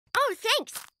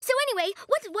thanks. So anyway,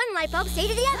 what's one light bulb say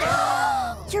to the other?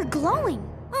 You're glowing.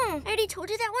 I already told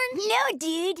you that one? No,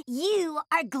 dude. You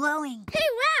are glowing. Hey,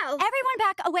 wow. Everyone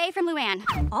back away from Luann.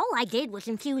 All I did was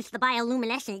infuse the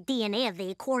bioluminescent DNA of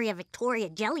the Aquaria Victoria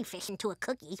jellyfish into a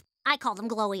cookie. I call them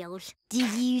Glowios.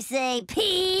 Did you say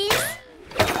peas?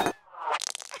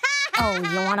 Oh,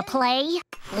 you want to play?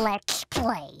 Let's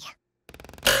play.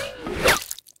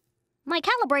 My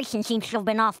calibration seems to have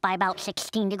been off by about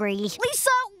 16 degrees. Lisa,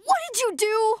 what did you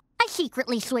do? I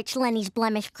secretly switched Lenny's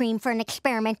blemish cream for an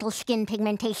experimental skin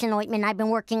pigmentation ointment I've been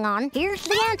working on. Here's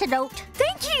the antidote.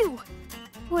 Thank you.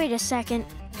 Wait a second.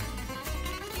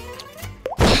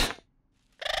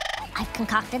 I've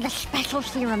concocted a special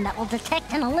serum that will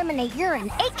detect and eliminate urine,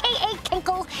 a.k.a.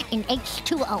 Kinkle, in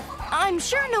H2O. I'm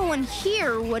sure no one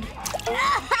here would...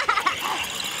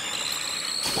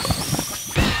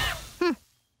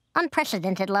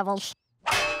 Unprecedented levels.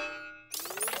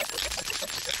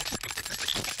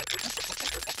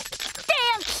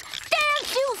 Dance!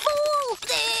 Dance, you fool!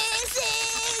 This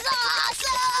is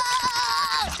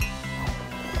awesome!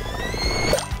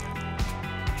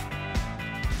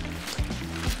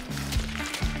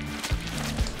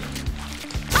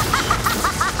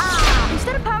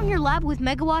 Instead of powering your lab with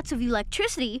megawatts of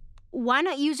electricity, why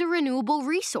not use a renewable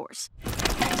resource?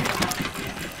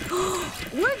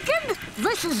 Wicked!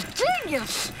 This is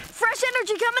genius! Fresh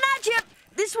energy coming at you!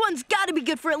 This one's gotta be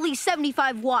good for at least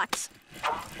 75 watts.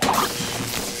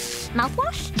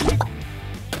 Mouthwash?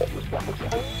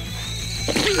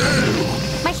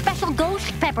 My special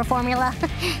ghost pepper formula.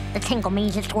 The tingle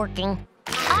means it's working.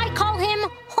 I call him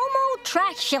Homo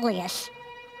Trashilius.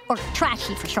 Or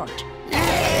Trashy for short.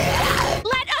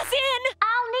 Let us in!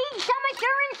 I'll need some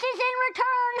assurances in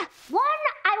return. One,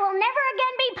 I will never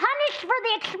again be punished for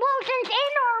the explosions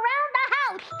in or around the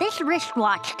house. This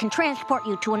wristwatch can transport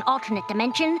you to an alternate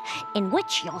dimension in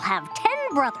which you'll have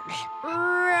 10 brothers.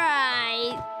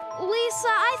 Right. Lisa,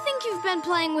 I think you've been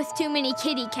playing with too many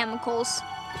kitty chemicals.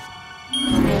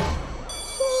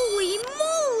 Holy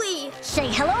moly! Say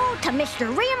hello to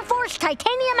Mr. Reinforced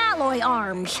Titanium Alloy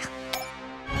Arms.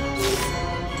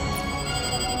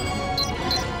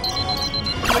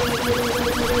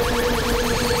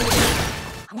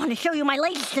 I want to show you my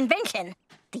latest invention,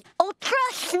 the Ultra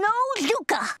Snow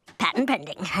Zuka. Patent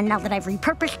pending. And now that I've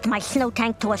repurposed my snow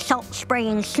tank to a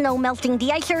salt-spraying, snow-melting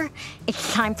de-icer,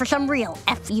 it's time for some real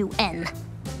F-U-N.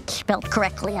 Spelled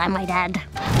correctly, I might add.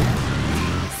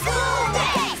 School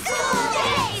day! School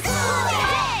day! School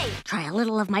day! Try a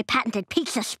little of my patented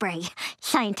pizza spray,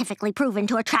 scientifically proven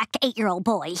to attract 8-year-old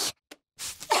boys.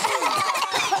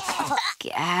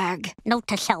 Gag. Note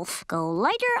to self, go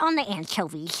lighter on the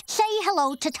anchovies. Say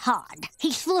hello to Todd.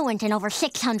 He's fluent in over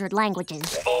 600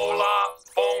 languages. Hola,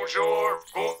 bonjour,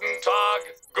 guten Tag,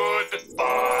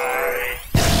 goodbye.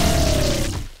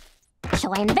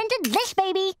 So I invented this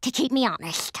baby to keep me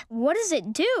honest. What does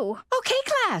it do? Okay,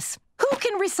 class. Who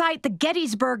can recite the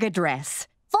Gettysburg Address?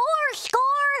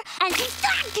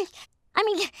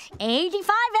 80 85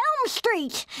 Elm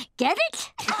Street. Get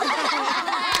it?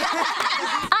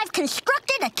 I've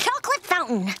constructed a chocolate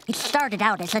fountain. It started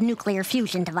out as a nuclear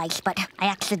fusion device, but I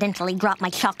accidentally dropped my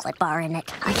chocolate bar in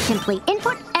it. I simply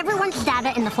input everyone's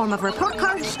data in the form of report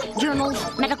cards, journals,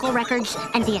 medical records,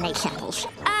 and DNA samples.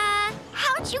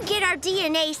 How'd you get our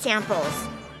DNA samples?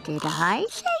 Did I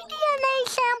say DNA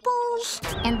samples?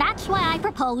 And that's why I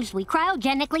propose we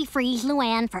cryogenically freeze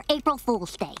Luann for April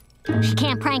Fool's Day. She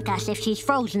can't prank us if she's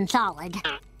frozen solid.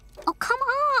 Oh, come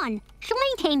on! She'll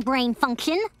maintain brain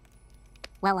function.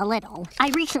 Well, a little. I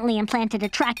recently implanted a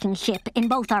tracking chip in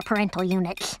both our parental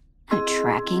units. A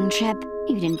tracking chip?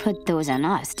 You didn't put those on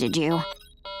us, did you?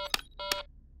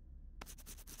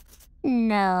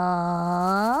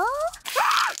 No.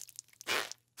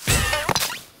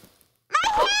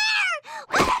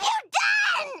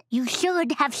 You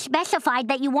should have specified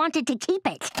that you wanted to keep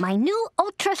it. My new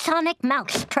ultrasonic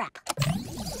mouse trap.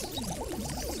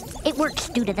 It works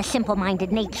due to the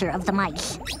simple-minded nature of the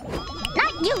mice.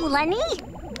 Not you, Lenny.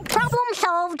 Problem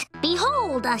solved.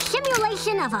 Behold, a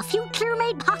simulation of a future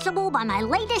made possible by my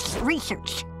latest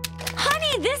research.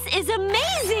 Honey, this is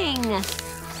amazing!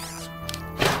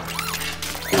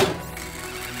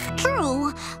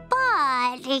 True,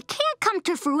 but it can't come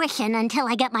to fruition until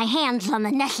I get my hands on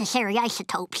the necessary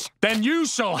isotopes. Then you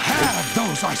shall have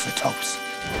those isotopes.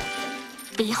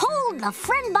 Behold the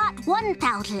FriendBot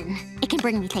 1000. It can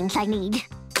bring me things I need.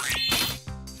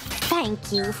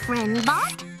 Thank you,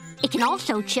 FriendBot. It can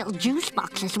also chill juice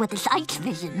boxes with its ice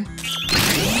vision.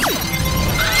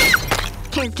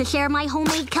 Care to share my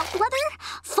homemade kelp leather?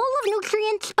 Full of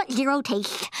nutrients, but zero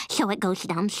taste, so it goes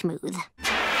down smooth.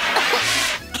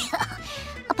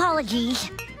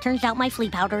 Apologies. Turns out my flea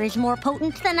powder is more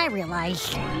potent than I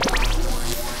realized.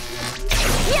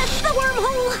 Yes, the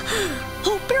wormhole!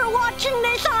 Hope you're watching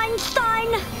this,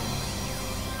 Einstein!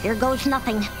 Here goes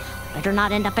nothing. Better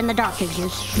not end up in the dark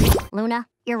ages. Luna,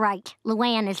 you're right.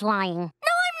 Luann is lying. No,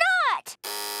 I'm not!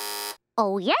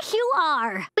 Oh, yes, you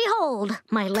are. Behold,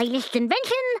 my latest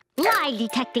invention,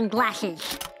 lie-detecting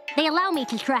glasses. They allow me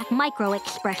to track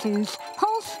micro-expressions,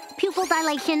 pulse, pupil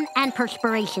dilation, and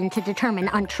perspiration to determine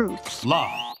untruths.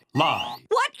 Lie.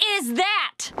 What is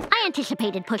that? I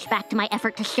anticipated pushback to my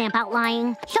effort to stamp out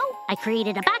lying, so I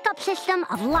created a backup system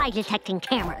of lie-detecting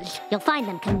cameras. You'll find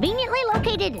them conveniently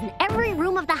located in every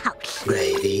room of the house.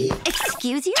 Gravy.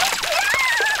 Excuse you?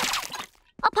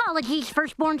 Apologies,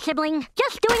 firstborn sibling.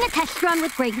 Just doing a test run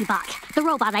with GravyBot, the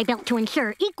robot I built to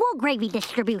ensure equal gravy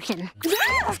distribution.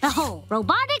 The whole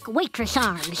robotic waitress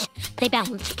arms. They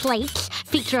balance plates,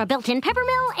 feature a built-in pepper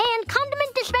mill and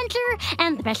condiment dispenser,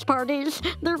 and the best part is,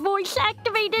 they're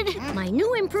voice-activated. My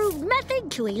new improved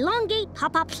method to elongate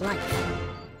Pop-Pop's life.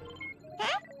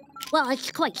 Well,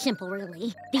 it's quite simple,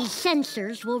 really. These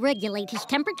sensors will regulate his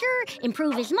temperature,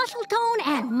 improve his muscle tone,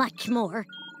 and much more.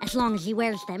 As long as he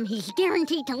wears them, he's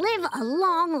guaranteed to live a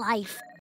long life.